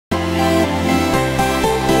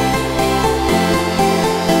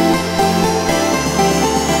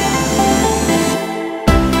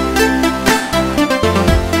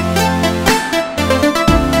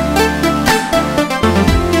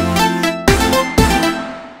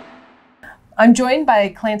I'm joined by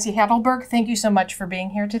Clancy Hatleberg. Thank you so much for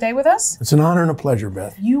being here today with us. It's an honor and a pleasure,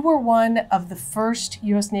 Beth. You were one of the first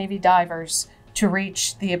U.S. Navy divers to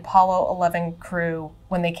reach the Apollo 11 crew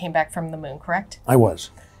when they came back from the moon, correct? I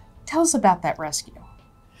was. Tell us about that rescue.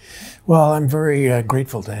 Well, I'm very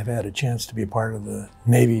grateful to have had a chance to be a part of the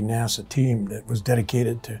Navy-NASA team that was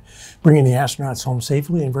dedicated to bringing the astronauts home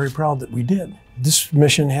safely, and very proud that we did. This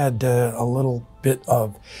mission had a little bit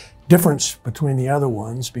of difference between the other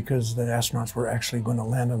ones because the astronauts were actually going to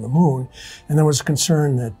land on the moon, and there was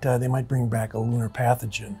concern that they might bring back a lunar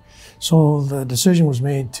pathogen. So the decision was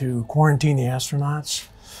made to quarantine the astronauts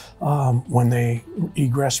when they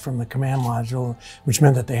egressed from the command module, which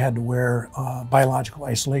meant that they had to wear a biological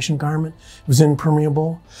isolation garment. It was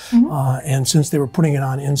impermeable, and since they were putting it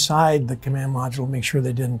on inside the command module, make sure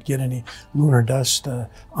they didn't get any lunar dust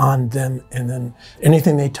on them, and then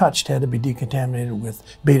anything they touched had to be decontaminated with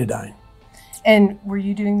betadine. And were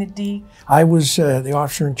you doing the I was the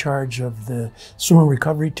officer in charge of the swimmer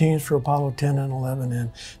recovery teams for Apollo 10 and 11,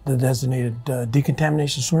 and the designated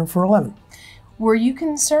decontamination swimmer for 11. Were you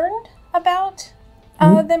concerned about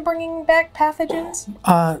them bringing back pathogens?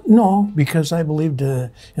 No, because I believed in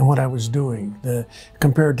what I was doing.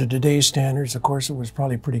 Compared to today's standards, of course, it was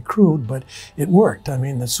probably pretty crude, but it worked. I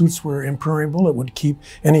mean, the suits were impermeable. It would keep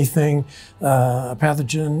anything, a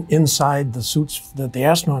pathogen inside the suits that the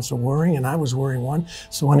astronauts were wearing, and I was wearing one,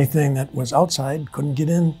 so anything that was outside couldn't get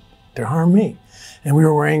in to harm me. And we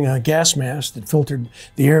were wearing a gas mask that filtered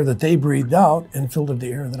the air that they breathed out and filtered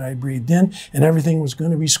the air that I breathed in, and everything was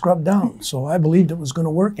going to be scrubbed down. So I believed it was going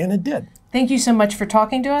to work, and it did. Thank you so much for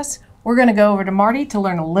talking to us. We're going to go over to Marty to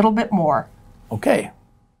learn a little bit more. Okay.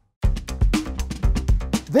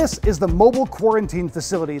 This is the mobile quarantine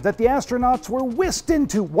facility that the astronauts were whisked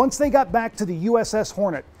into once they got back to the USS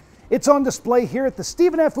Hornet. It's on display here at the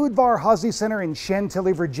Stephen F. Udvar Hazy Center in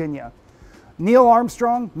Chantilly, Virginia. Neil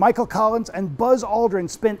Armstrong, Michael Collins, and Buzz Aldrin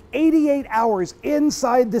spent 88 hours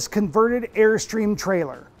inside this converted Airstream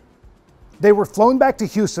trailer. They were flown back to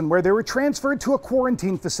Houston, where they were transferred to a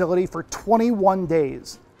quarantine facility for 21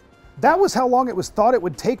 days. That was how long it was thought it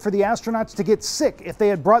would take for the astronauts to get sick if they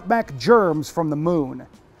had brought back germs from the moon.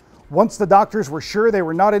 Once the doctors were sure they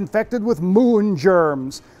were not infected with moon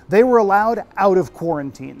germs, they were allowed out of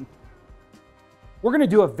quarantine. We're going to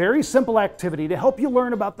do a very simple activity to help you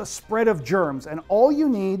learn about the spread of germs, and all you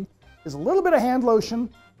need is a little bit of hand lotion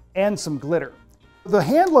and some glitter. The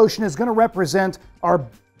hand lotion is going to represent our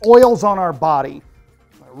oils on our body.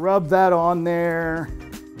 I rub that on there.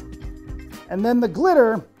 And then the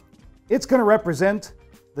glitter, it's going to represent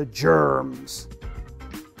the germs.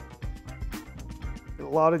 Get a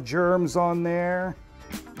lot of germs on there.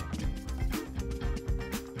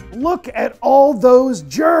 Look at all those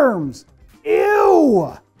germs.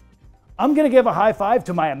 Ew! I'm gonna give a high five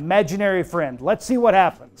to my imaginary friend. Let's see what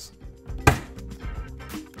happens.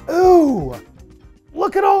 Ooh!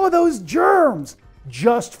 Look at all of those germs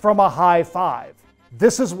just from a high five.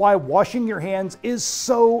 This is why washing your hands is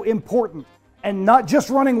so important, and not just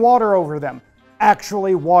running water over them,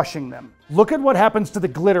 actually washing them. Look at what happens to the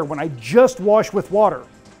glitter when I just wash with water.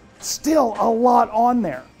 Still a lot on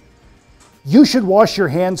there. You should wash your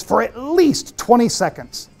hands for at least 20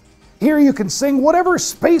 seconds. Here you can sing whatever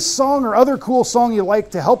space song or other cool song you like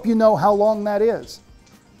to help you know how long that is.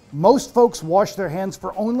 Most folks wash their hands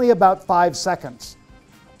for only about 5 seconds.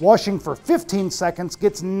 Washing for 15 seconds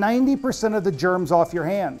gets 90% of the germs off your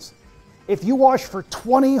hands. If you wash for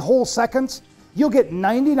 20 whole seconds, you'll get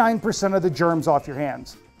 99% of the germs off your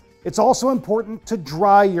hands. It's also important to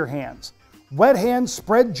dry your hands. Wet hands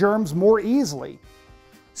spread germs more easily.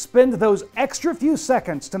 Spend those extra few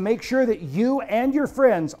seconds to make sure that you and your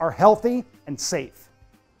friends are healthy and safe.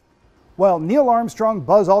 While Neil Armstrong,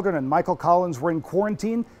 Buzz Aldrin, and Michael Collins were in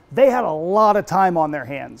quarantine, they had a lot of time on their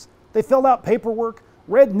hands. They filled out paperwork,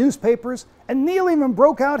 read newspapers, and Neil even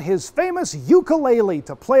broke out his famous ukulele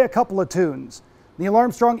to play a couple of tunes. Neil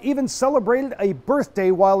Armstrong even celebrated a birthday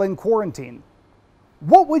while in quarantine.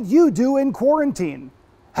 What would you do in quarantine?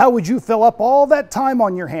 How would you fill up all that time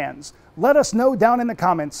on your hands? Let us know down in the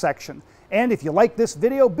comments section. And if you like this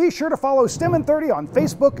video, be sure to follow STEM in 30 on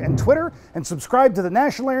Facebook and Twitter, and subscribe to the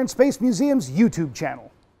National Air and Space Museum's YouTube channel.